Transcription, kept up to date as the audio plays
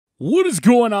What is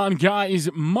going on, guys?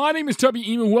 My name is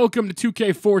Tubby, and welcome to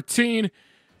 2K14.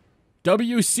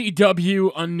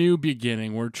 WCW, a new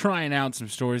beginning. We're trying out some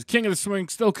stories. King of the Swing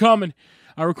still coming.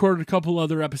 I recorded a couple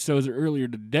other episodes earlier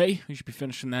today. We should be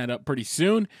finishing that up pretty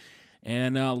soon.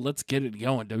 And let's get it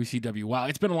going. WCW. Wow,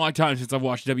 it's been a long time since I've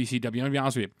watched WCW. I'm going to be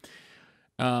honest with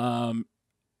you.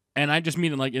 And I just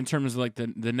mean like in terms of like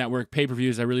the network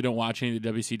pay-per-views. I really don't watch any of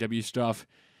the WCW stuff.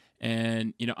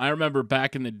 And, you know, I remember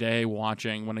back in the day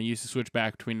watching when I used to switch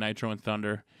back between Nitro and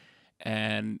Thunder.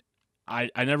 And I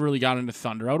never really got into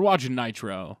Thunder. I would watch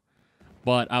Nitro,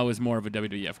 but I was more of a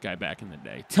WWF guy back in the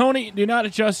day. Tony, do not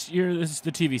adjust this is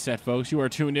the TV set, folks. You are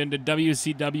tuned in to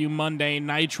WCW Monday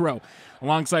Nitro.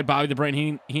 Alongside Bobby the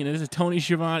Brain Heenan. This is Tony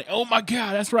Schiavone. Oh, my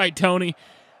God. That's right, Tony.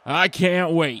 I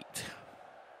can't wait.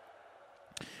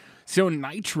 So,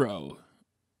 Nitro.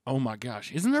 Oh, my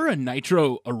gosh. Isn't there a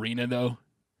Nitro arena, though?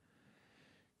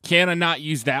 Can I not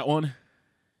use that one?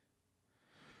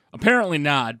 Apparently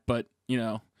not, but, you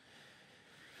know.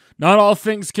 Not all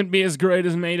things can be as great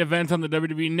as main event on the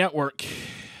WWE Network.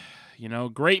 You know,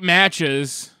 great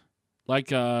matches. Like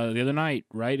the other night,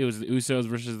 right? It was the Usos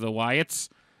versus the Wyatts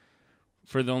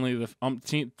for only the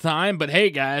umpteenth time. But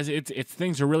hey, guys, it's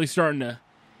things are really starting to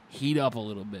heat up a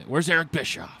little bit. Where's Eric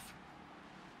Bischoff?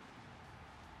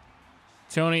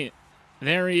 Tony,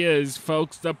 there he is,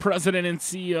 folks. The president and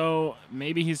CEO.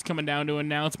 Maybe he's coming down to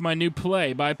announce my new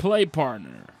play-by-play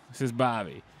partner. This is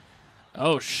Bobby.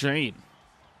 Oh, Shane.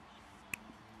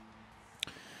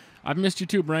 I've missed you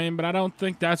too, Brain, but I don't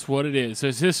think that's what it is. So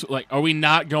is this, like, are we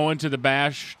not going to the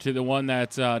Bash, to the one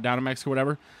that's down in Mexico,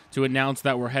 whatever, to announce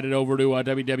that we're headed over to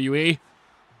WWE?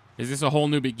 Is this a whole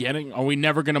new beginning? Are we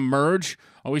never going to merge?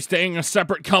 Are we staying a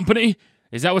separate company?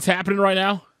 Is that what's happening right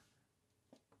now?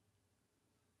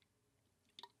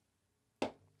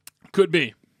 Could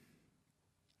be.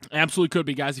 Absolutely could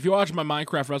be, guys. If you watch my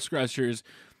Minecraft WrestleCrate series,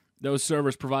 those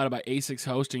servers provided by A6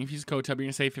 Hosting. If you use code Tubby,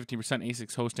 you're going to save 15%.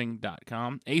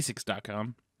 A6hosting.com.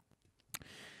 A6.com.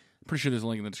 Pretty sure there's a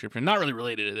link in the description. Not really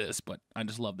related to this, but I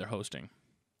just love their hosting.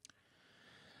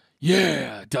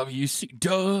 Yeah,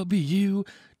 WCW.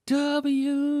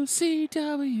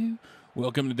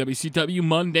 Welcome to WCW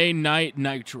Monday Night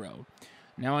Nitro.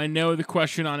 Now, I know the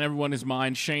question on everyone's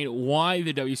mind, Shane, why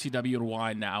the WCW and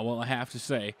why now? Well, I have to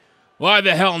say, why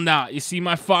the hell not? You see,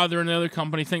 my father and the other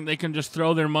company think they can just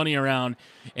throw their money around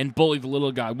and bully the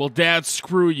little guy. Well, Dad,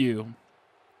 screw you.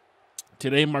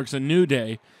 Today marks a new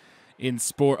day in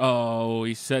sport. Oh,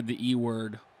 he said the E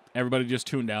word. Everybody just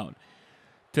tuned out.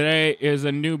 Today is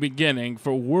a new beginning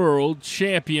for World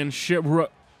Championship.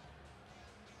 What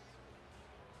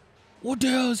the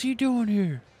hell is he doing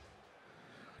here?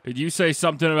 Did you say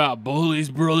something about bullies,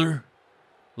 brother?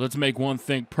 Let's make one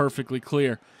thing perfectly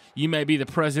clear. You may be the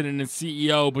president and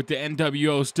CEO, but the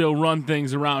NWO still run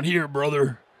things around here,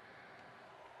 brother.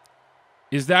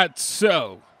 Is that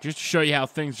so? Just to show you how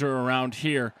things are around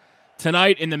here.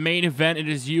 Tonight in the main event, it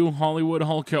is you, Hollywood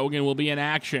Hulk Hogan, will be in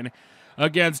action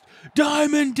against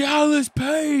Diamond Dallas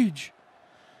Page.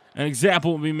 An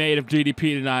example will be made of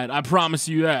DDP tonight. I promise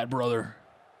you that, brother.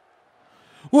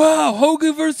 Wow,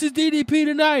 Hogan versus DDP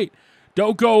tonight.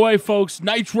 Don't go away, folks.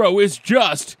 Nitro is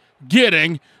just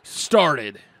getting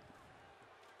started.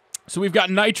 So we've got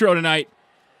Nitro tonight.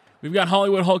 We've got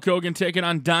Hollywood Hulk Hogan taking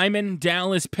on Diamond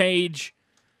Dallas Page.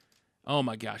 Oh,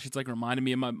 my gosh. It's like reminding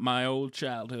me of my old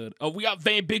childhood. Oh, we got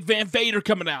Big Van Vader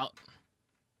coming out.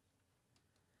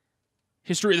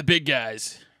 History of the big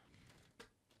guys.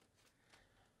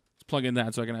 Let's plug in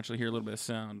that so I can actually hear a little bit of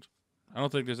sound. I don't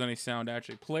think there's any sound to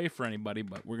actually play for anybody,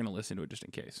 but we're going to listen to it just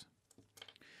in case.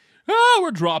 Ah,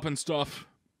 we're dropping stuff.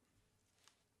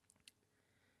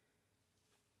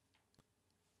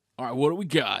 All right, what do we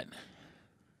got?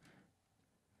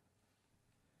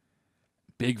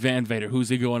 Big Van Vader. Who's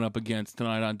he going up against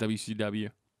tonight on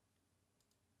WCW?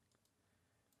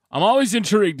 I'm always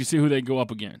intrigued to see who they go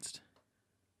up against.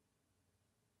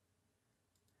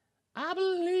 I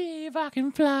believe I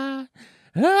can fly.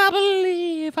 I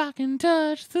believe I can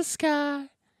touch the sky.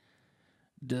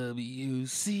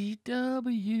 WCW.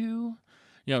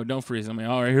 Yo, don't freeze on me.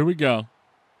 All right, here we go.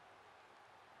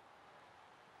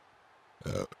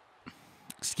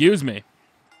 Excuse me.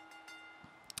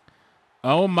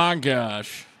 Oh, my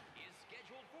gosh.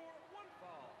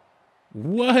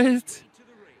 What?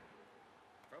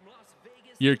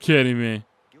 You're kidding me.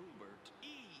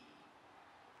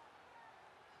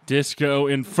 Disco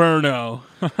Inferno.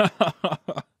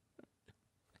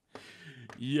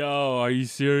 Yo, are you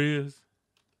serious?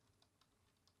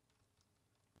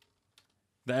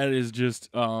 That is just,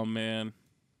 oh, man.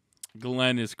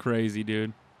 Glenn is crazy,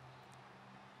 dude.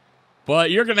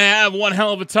 But you're going to have one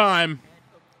hell of a time.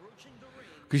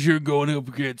 Because you're going up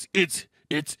against, it's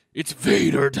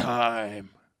Vader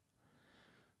time.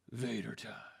 Vader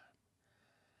time.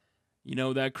 You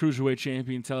know, that Cruiserweight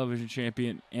champion, television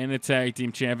champion, and a tag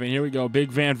team champion. Here we go,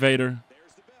 Big Van Vader.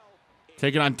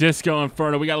 Taking on Disco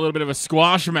Inferno. We got a little bit of a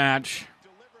squash match.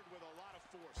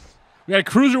 We got a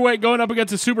Cruiserweight going up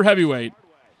against a Super Heavyweight.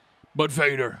 But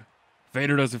Vader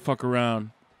doesn't fuck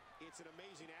around.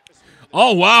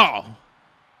 Oh, wow.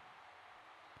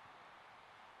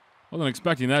 Wasn't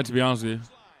expecting that, to be honest with you.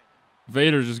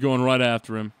 Vader's just going right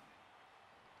after him.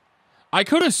 I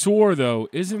could have swore, though,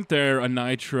 isn't there a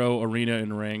Nitro arena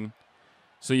and ring?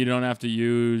 So you don't have to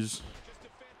use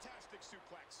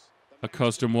a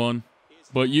custom one.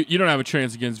 But you don't have a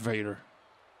chance against Vader.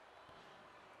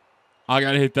 I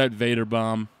got to hit that Vader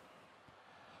bomb.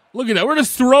 Look at that. We're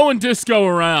just throwing Disco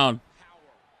around.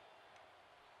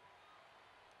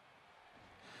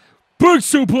 Big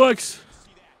suplex.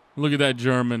 Look at that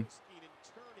German.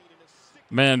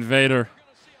 Man, Vader.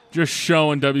 Just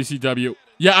showing WCW.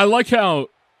 Yeah, I like how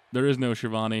there is no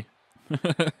Shivani.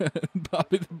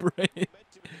 Bobby the Brain.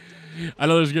 I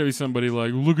know there's going to be somebody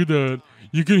like, look at that.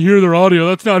 You can hear their audio.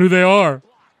 That's not who they are.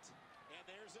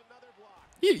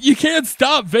 You can't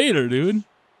stop Vader, dude.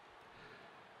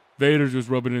 Vader's just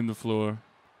rubbing it in the floor.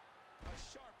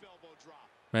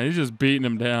 Man, he's just beating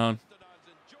him down.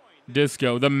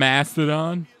 Disco, the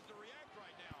Mastodon.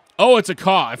 Oh, it's a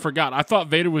call. I forgot. I thought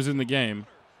Vader was in the game.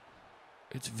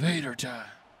 It's Vader time.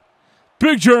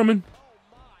 Big German.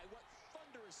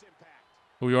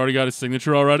 Oh, we already got his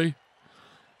signature already?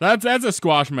 That's a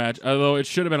squash match, although it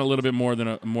should have been a little bit more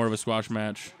of a squash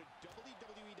match.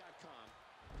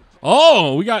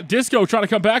 Oh, we got Disco trying to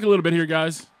come back a little bit here,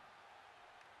 guys.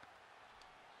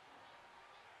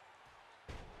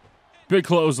 Big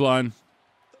clothesline.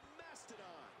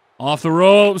 Off the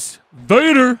ropes.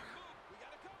 Vader.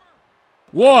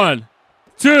 1,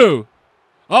 2.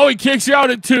 Oh, he kicks you out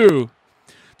at 2.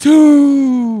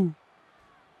 2.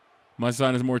 My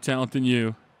son is more talented than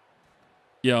you.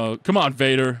 Yo, come on,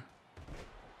 Vader.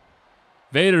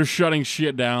 Vader's shutting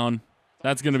shit down.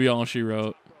 That's going to be all she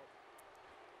wrote.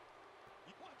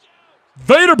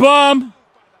 Vader bomb.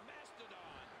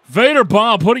 Vader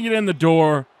bomb, putting it in the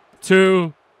door.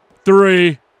 2,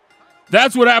 3.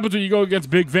 That's what happens when you go against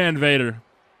Big Van Vader.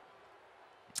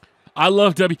 I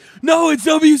love No, it's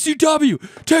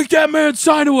WCW. Take that man's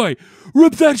sign away.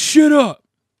 Rip that shit up.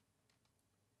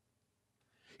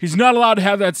 He's not allowed to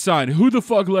have that sign. Who the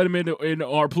fuck let him in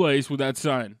our place with that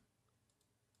sign?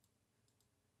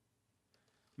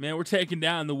 Man, we're taking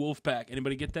down the Wolfpack.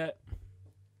 Anybody get that?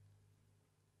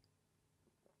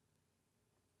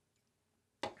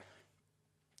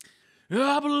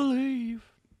 I believe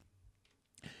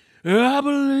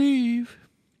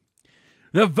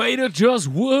that Vader just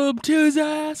whooped his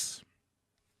ass.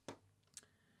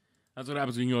 That's what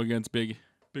happens when you go against Big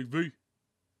V.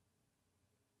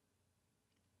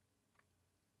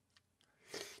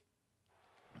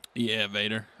 Yeah,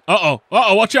 Vader. Uh-oh,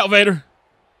 watch out, Vader.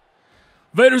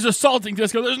 Vader's assaulting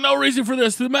Disco. There's no reason for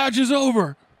this. The match is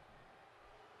over.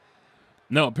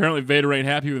 No, apparently Vader ain't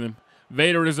happy with him.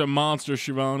 Vader is a monster,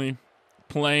 Shivani.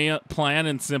 Plain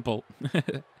and simple.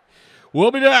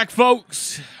 We'll be back,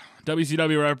 folks.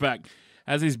 WCW right back.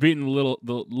 As he's beating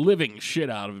the living shit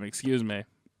out of him, excuse me.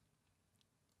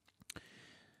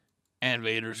 And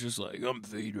Vader's just like, I'm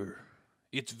Vader.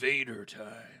 It's Vader time.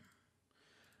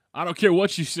 I don't care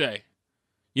what you say.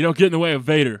 You don't get in the way of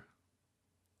Vader.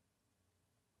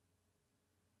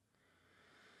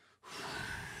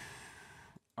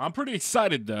 I'm pretty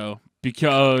excited, though,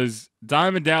 because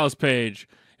Diamond Dallas Page,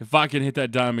 if I can hit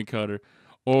that Diamond Cutter,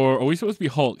 or are we supposed to be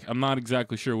Hulk? I'm not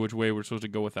exactly sure which way we're supposed to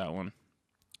go with that one.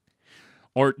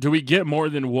 Or do we get more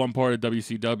than one part of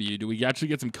WCW? Do we actually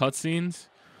get some cutscenes?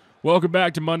 Welcome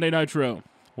back to Monday Nitro.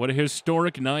 What a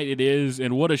historic night it is,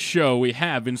 and what a show we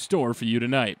have in store for you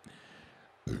tonight.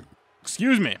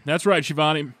 Excuse me. That's right,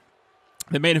 Shivani.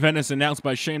 The main event is announced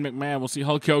by Shane McMahon. We'll see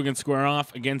Hulk Hogan square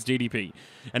off against DDP.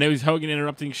 And it was Hogan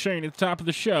interrupting Shane at the top of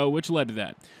the show, which led to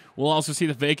that. We'll also see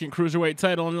the vacant Cruiserweight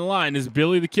title on the line as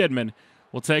Billy the Kidman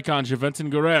will take on Juventud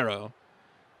Guerrero.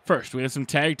 First, we have some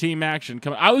tag team action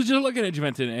coming. I was just looking at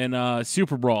Juventud in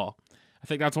Super Brawl. I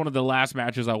think that's one of the last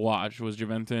matches I watched was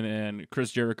Juventud and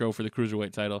Chris Jericho for the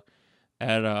Cruiserweight title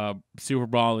at Super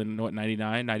Brawl in,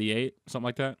 99, 98? Something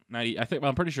like that?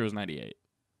 I'm pretty sure it was 98.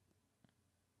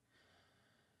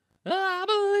 I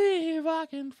believe I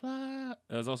can fly.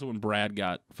 That was also when Brad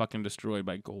got fucking destroyed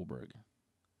by Goldberg.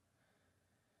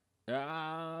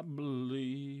 I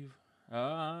believe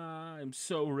I'm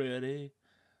so ready.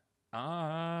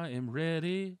 I am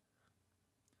ready.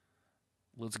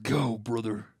 Let's go,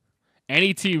 brother.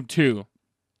 Any team 2.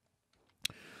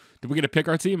 Did we get to pick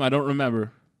our team? I don't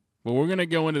remember. But we're going to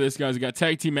go into this, guys. We got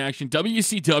tag team action.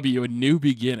 WCW, a new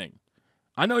beginning.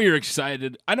 I know you're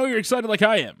excited. I know you're excited like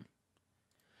I am.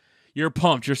 You're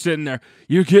pumped. You're sitting there.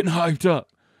 You're getting hyped up.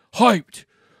 Hyped.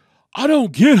 I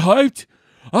don't get hyped.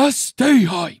 I stay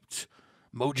hyped.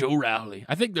 Mojo Rowley.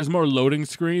 I think there's more loading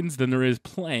screens than there is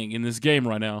playing in this game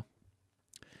right now.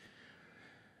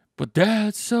 But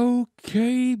that's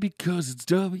okay because it's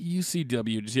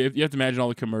WCW. You have to imagine all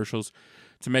the commercials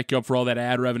to make up for all that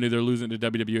ad revenue they're losing to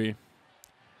WWE.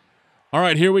 All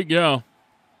right, here we go.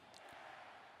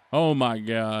 Oh, my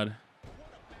God.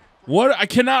 What? I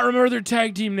cannot remember their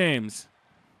tag team names.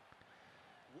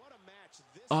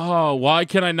 Oh, why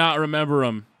can I not remember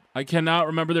them? I cannot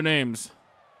remember their names.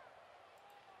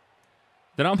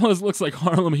 That almost looks like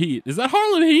Harlem Heat. Is that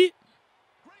Harlem Heat?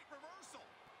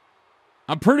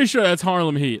 I'm pretty sure that's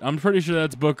Harlem Heat. I'm pretty sure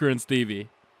that's Booker and Stevie.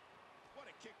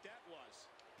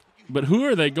 But who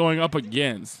are they going up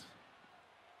against?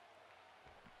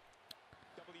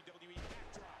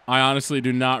 I honestly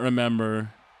do not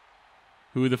remember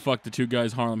who the fuck the two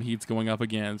guys Harlem Heat's going up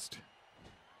against.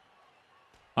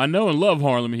 I know and love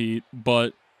Harlem Heat,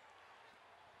 but...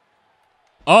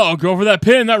 Oh, go for that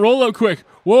pin. That roll up quick.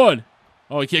 One.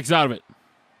 Oh, he kicks out of it.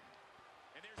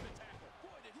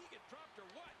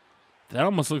 That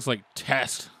almost looks like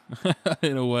Test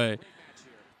in a way.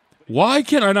 Why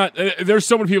can I not? There's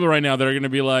so many people right now that are going to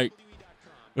be like,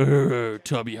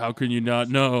 Tubby, how can you not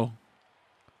know?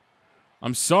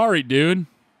 I'm sorry, dude.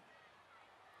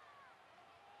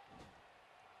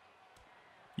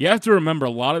 You have to remember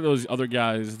a lot of those other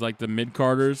guys, like the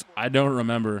mid-carders, I don't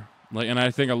remember. And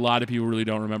I think a lot of people really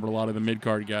don't remember a lot of the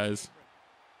mid-card guys.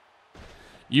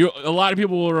 A lot of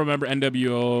people will remember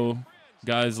NWO,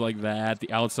 guys like that,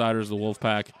 the Outsiders, the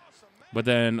Wolfpack. But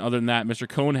then, other than that, Mr.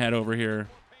 Conehead over here,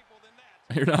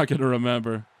 you're not going to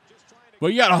remember. But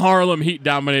you got a Harlem Heat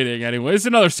dominating anyway. It's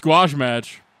another squash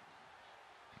match.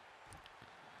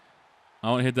 I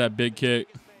want to hit that big kick.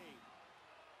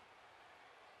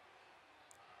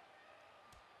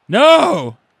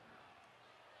 No!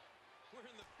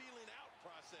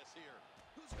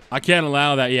 I can't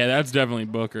allow that. Yeah, that's definitely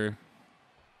Booker.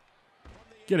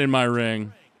 Get in my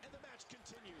ring.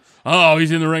 Oh,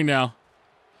 he's in the ring now.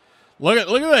 Look at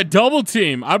that double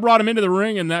team. I brought him into the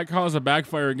ring, and that caused a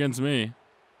backfire against me.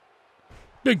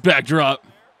 Big backdrop.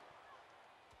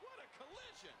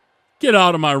 Get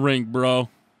out of my ring, bro.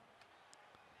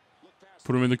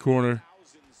 Put him in the corner.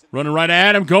 Running right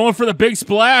at him, going for the big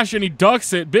splash, and he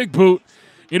ducks it. Big boot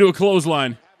into a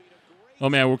clothesline. Oh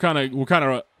man, we're kind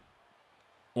of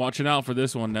watching out for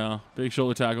this one now. Big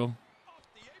shoulder tackle.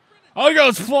 Oh, he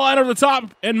goes flying over the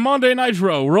top, and Monday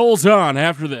Nitro rolls on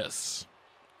after this.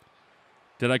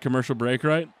 Did I commercial break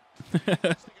right?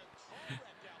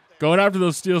 Going after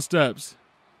those steel steps.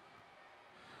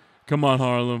 Come on,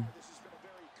 Harlem.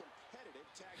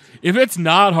 If it's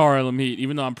not Harlem Heat,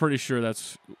 even though I'm pretty sure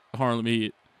that's Harlem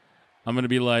Heat, I'm going to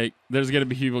be like, there's going to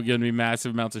be people giving me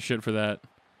massive amounts of shit for that.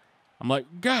 I'm like,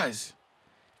 guys,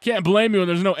 can't blame me when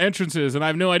there's no entrances and I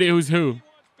have no idea who's who.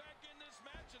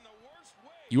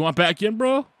 You want back in,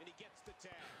 bro?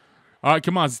 All right,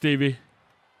 come on, Stevie.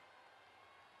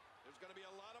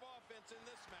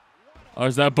 Oh,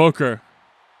 is that Booker?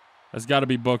 That's got to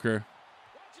be Booker.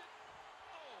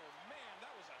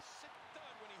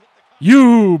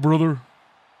 You, brother.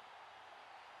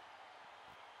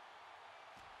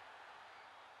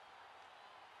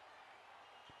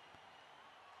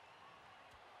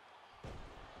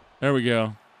 There we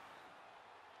go.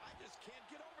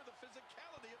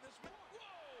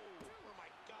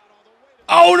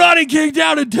 Oh, not he kicked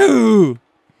out at two.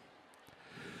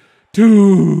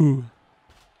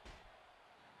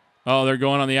 Oh, they're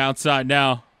going on the outside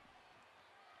now.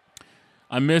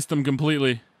 I missed them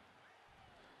completely.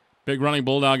 Big running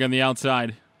bulldog on the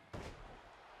outside.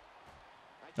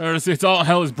 It's all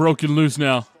hell is broken loose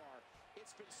now.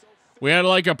 We had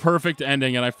like a perfect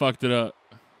ending and I fucked it up.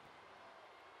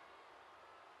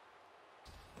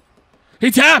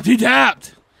 He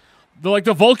tapped. Like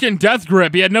the Vulcan death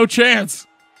grip. He had no chance.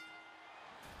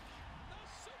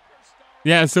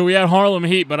 Yeah, so we had Harlem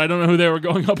Heat, but I don't know who they were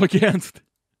going up against.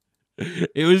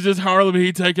 It was just Harlem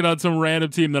Heat taking on some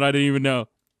random team that I didn't even know.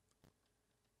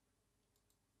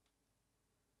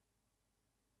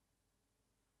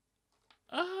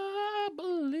 I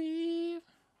believe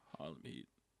Harlem Heat.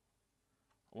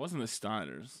 It wasn't the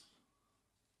Steiners.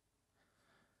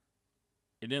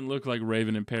 It didn't look like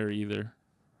Raven and Perry either.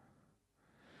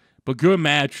 But good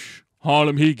match.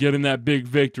 Harlem Heat getting that big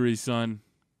victory, son.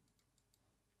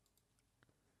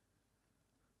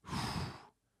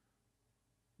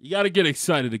 You got to get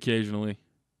excited occasionally.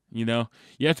 You know,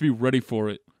 you have to be ready for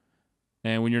it.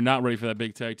 And when you're not ready for that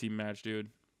big tag team match, dude.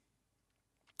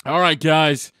 All right,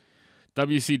 guys.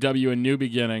 WCW, a new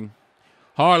beginning.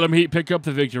 Harlem Heat pick up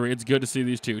the victory. It's good to see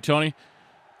these two. Tony,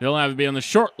 they'll have to be on the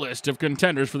short list of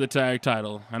contenders for the tag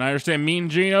title. And I understand Mean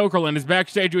Gene Okerlund is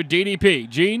backstage with DDP.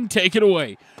 Gene, take it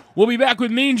away. We'll be back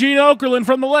with Mean Gene Okerlund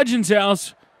from the Legends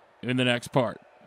House in the next part.